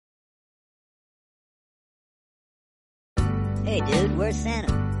Hey dude, where's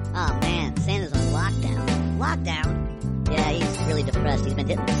Santa? Oh man, Santa's on lockdown. Lockdown? Yeah, he's really depressed. He's been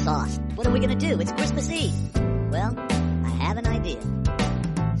hitting the sauce. What are we gonna do? It's Christmas Eve. Well, I have an idea.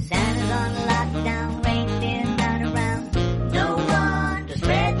 Santa's on lockdown, reindeer not around. No one to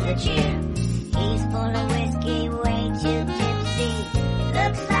spread the cheer. He's full of whiskey, way too tipsy. It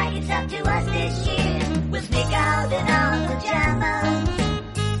looks like it's up to us this year. We'll sneak out in our pajamas.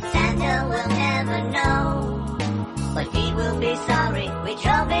 Santa will never know, but he will be sorry. We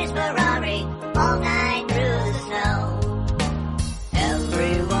drove his Ferrari all night through the snow.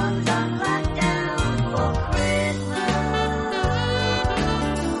 Everyone's on lockdown for Christmas.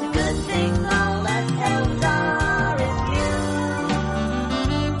 The good thing all us elves are is you.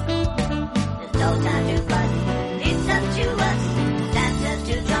 There's no time to fuss, it's up to us. Santa's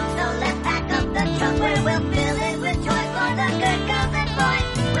too drunk, so let's pack up the trunk where we'll fill it with toys for the good girls and boys.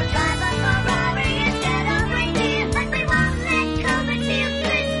 We'll drive a Ferrari instead of reindeer, but we won't let COVID steal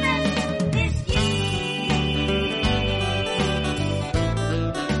Christmas this year.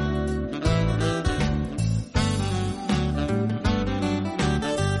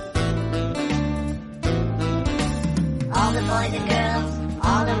 All the boys and girls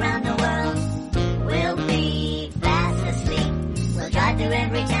all around the world will be fast asleep. We'll drive through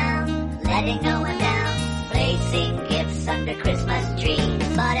every town, letting no one down, placing gifts under Christmas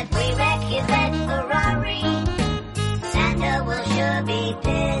trees. But if we wreck his red Ferrari, Santa will sure be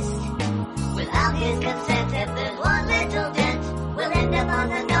pissed. Without his consent, if there's one little dent, we'll end up on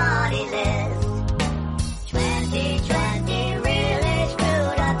the naughty list. 2020 really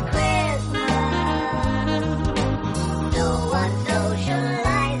screwed up Christmas. No one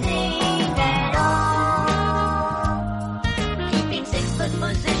socializing at all. Keeping 6-foot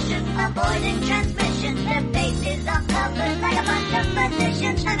position, avoiding transmission. Their faces are covered like a bunch of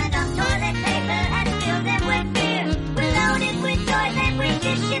physicians. Not enough toilet paper and fill them with beer. We're loaded with toys and we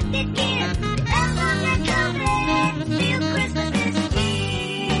just shifted gears. Elves on their COVID, feel Christmas this year.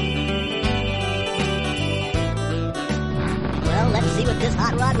 Well, let's see what this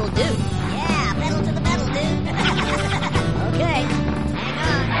hot rod will do. Yeah, pedal to the metal, dude. Okay, hang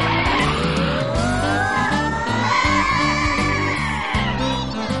on.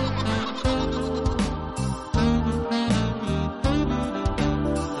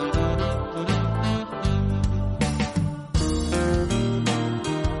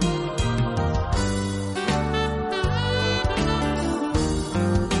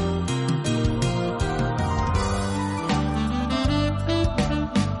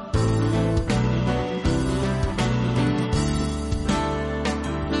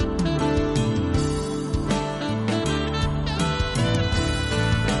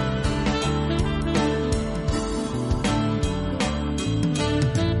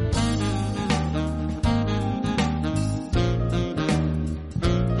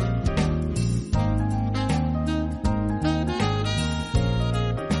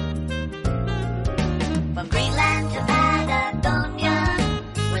 From Greenland to Patagonia,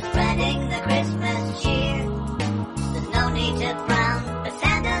 we're spreading the Christmas cheer. There's no need to frown, but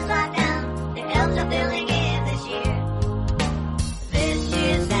Santa's locked down. The elves are filling in this year. This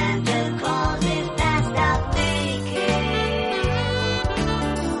year Santa Claus is passed out naked.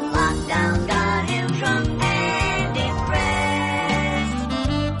 Lockdown got him drunk and depressed.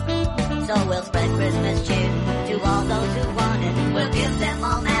 So we'll spread Christmas cheer to all those who want it. We'll give them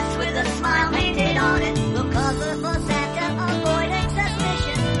all masks with a smile painted on it. We'll cover for Santa, avoiding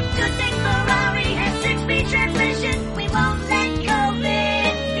suspicion. Good thing Ferrari has 6-speed transmission. We won't let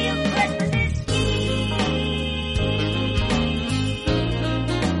COVID steal Christmas this year.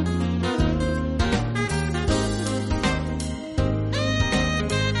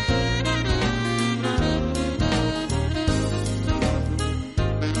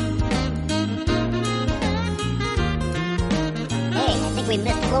 Hey, I think we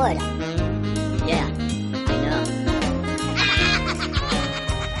missed Florida. Yeah,